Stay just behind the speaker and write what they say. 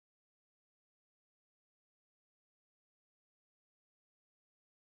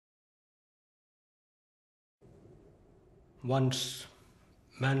Once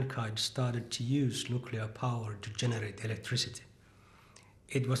mankind started to use nuclear power to generate electricity,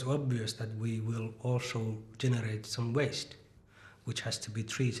 it was obvious that we will also generate some waste, which has to be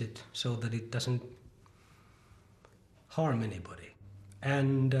treated so that it doesn't harm anybody.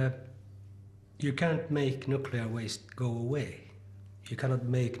 And you can't make nuclear waste go away. You cannot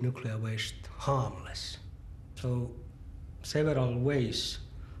make nuclear waste harmless. So several ways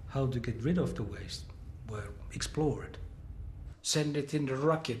how to get rid of the waste were explored. Send it in the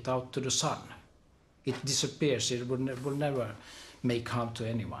rocket out to the sun. It disappears, it will never make harm to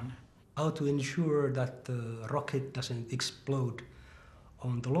anyone. How to ensure that the rocket doesn't explode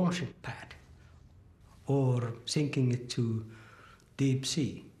on the launching pad or sinking it to deep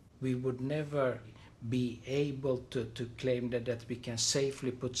sea. We would never be able to claim that we can safely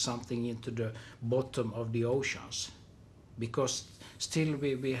put something into the bottom of the oceans, because still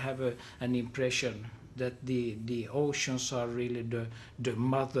we have an impression that the oceans are really the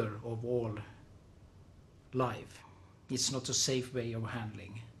mother of all life. It's not a safe way of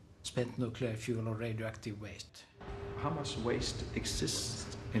handling spent nuclear fuel or radioactive waste. How much waste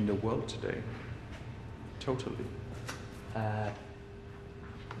exists in the world today? Totally.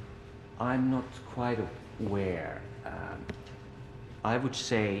 I'm not quite aware. I would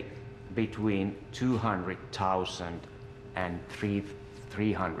say between 200,000 and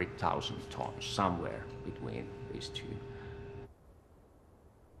 300,000 tons, somewhere between these two.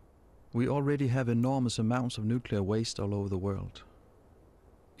 We already have enormous amounts of nuclear waste all over the world.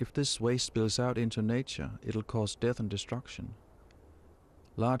 If this waste spills out into nature, it'll cause death and destruction.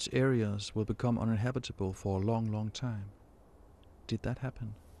 Large areas will become uninhabitable for a long, long time. Did that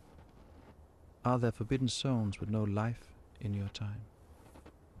happen? Are there forbidden zones with no life in your time?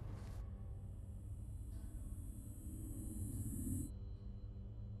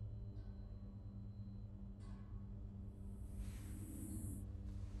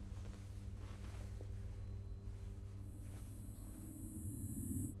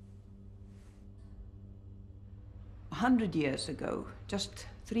 A 100 years ago, just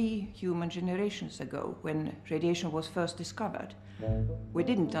 3 human generations ago, when radiation was first discovered, we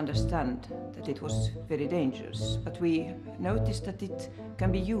didn't understand that it was very dangerous, but we noticed that it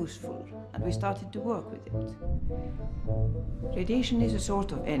can be useful, and we started to work with it. Radiation is a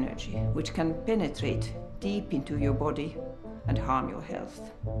sort of energy which can penetrate deep into your body and harm your health.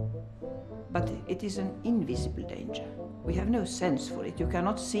 But it is an invisible danger. We have no sense for it. You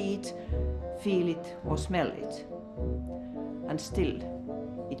cannot see it, feel it, or smell it. And still,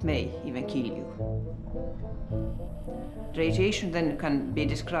 it may even kill you. Radiation then can be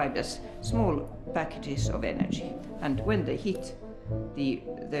described as small packages of energy, and when they hit the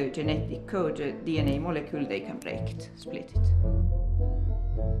genetic code, DNA molecule, they can break it, split it.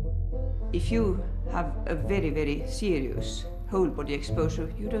 If you have a very, very serious whole body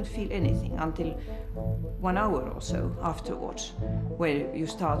exposure, you don't feel anything until 1 hour or so afterwards, where you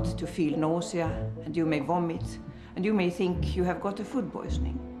start to feel nausea, and you may vomit, and you may think you have got a food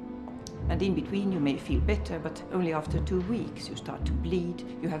poisoning. And in between you may feel better, but only after 2 weeks you start to bleed,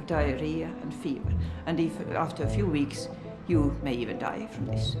 you have diarrhea and fever. And if after a few weeks you may even die from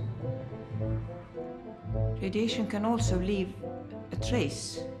this. Radiation can also leave a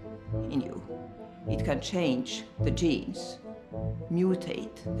trace in you. It can change the genes,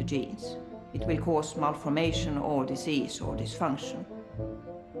 mutate the genes. It will cause malformation or disease or dysfunction.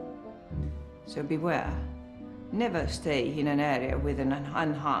 So beware. Never stay in an area with an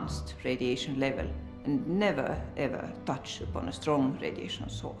enhanced radiation level, and never ever touch upon a strong radiation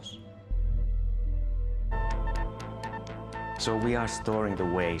source. So we are storing the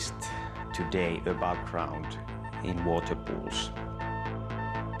waste today above ground in water pools.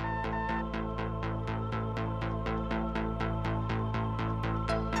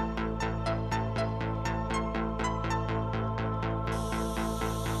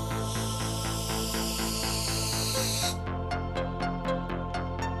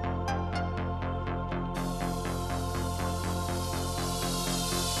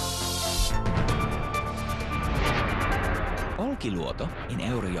 Olkiluoto in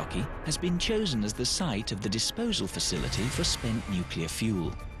Eurajoki has been chosen as the site of the disposal facility for spent nuclear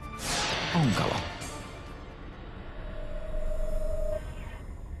fuel. Onkalo.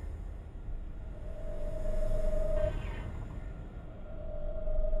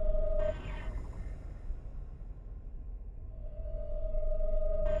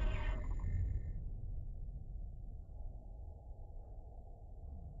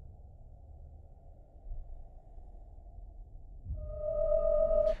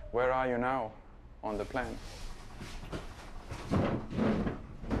 Where are you now on the plant?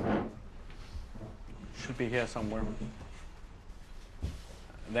 Should be here somewhere.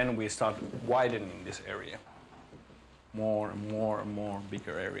 then we start widening this area. More and more and more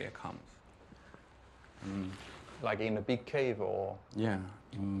bigger area comes. Like in a big cave or? Yeah,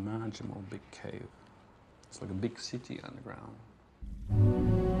 imaginable big cave. It's like a big city underground.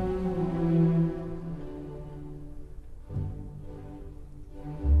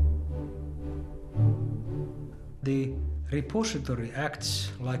 The repository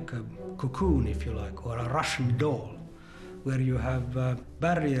acts like a cocoon, if you like, or a Russian doll, where you have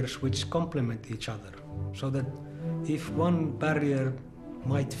barriers which complement each other, so that if one barrier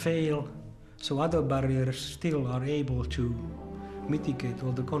might fail, so other barriers still are able to mitigate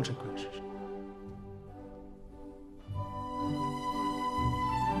all the consequences.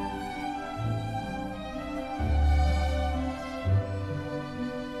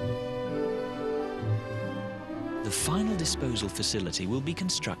 The final disposal facility will be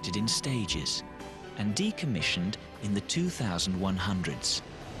constructed in stages and decommissioned in the 2100s.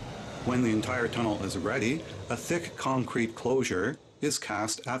 When the entire tunnel is ready, a thick concrete closure is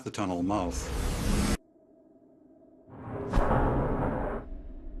cast at the tunnel mouth.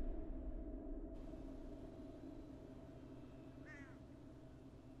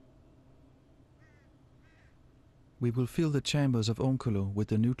 We will fill the chambers of Onkalo with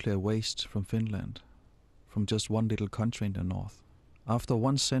the nuclear waste from Finland, from just one little country in the north. After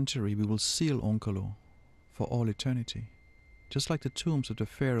 1 century, we will seal Onkalo for all eternity, just like the tombs of the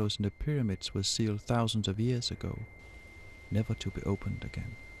pharaohs and the pyramids were sealed thousands of years ago, never to be opened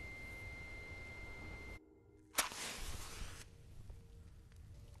again.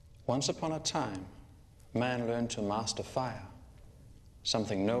 Once upon a time, man learned to master fire,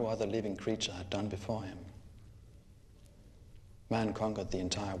 something no other living creature had done before him. Man conquered the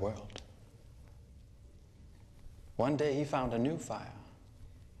entire world. One day he found a new fire,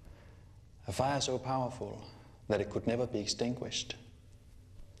 a fire so powerful that it could never be extinguished.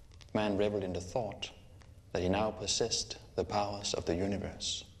 Man reveled in the thought that he now possessed the powers of the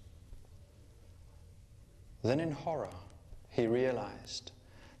universe. Then in horror, he realized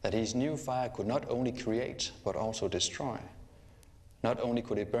that his new fire could not only create but also destroy. Not only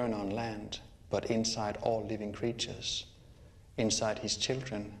could it burn on land, but inside all living creatures, inside his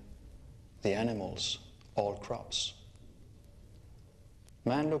children, the animals, all crops.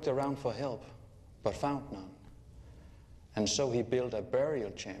 Man looked around for help, but found none. And so he built a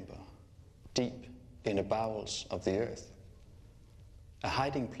burial chamber deep in the bowels of the earth, a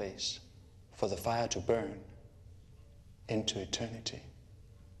hiding place for the fire to burn into eternity.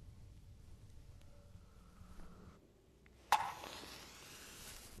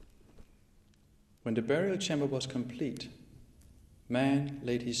 When the burial chamber was complete, man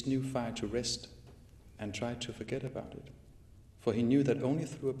laid his new fire to rest and tried to forget about it, for he knew that only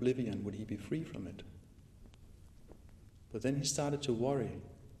through oblivion would he be free from it. But then he started to worry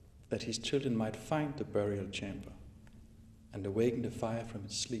that his children might find the burial chamber and awaken the fire from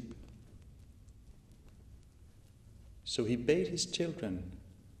its sleep. So he bade his children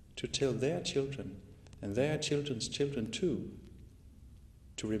to tell their children and their children's children too,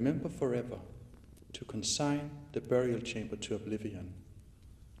 to remember forever, to consign the burial chamber to oblivion,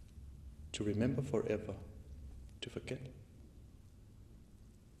 to remember forever, to forget.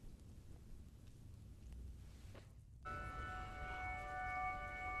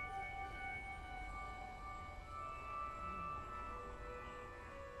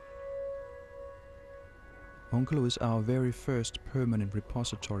 Onkalo is our very first permanent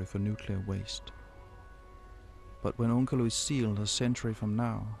repository for nuclear waste. But when Onkalo is sealed a century from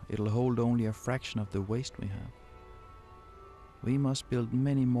now, it'll hold only a fraction of the waste we have. We must build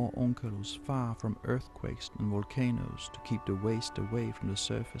many more Onkalos far from earthquakes and volcanoes to keep the waste away from the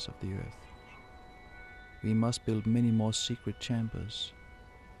surface of the earth. We must build many more secret chambers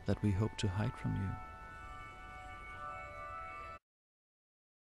that we hope to hide from you.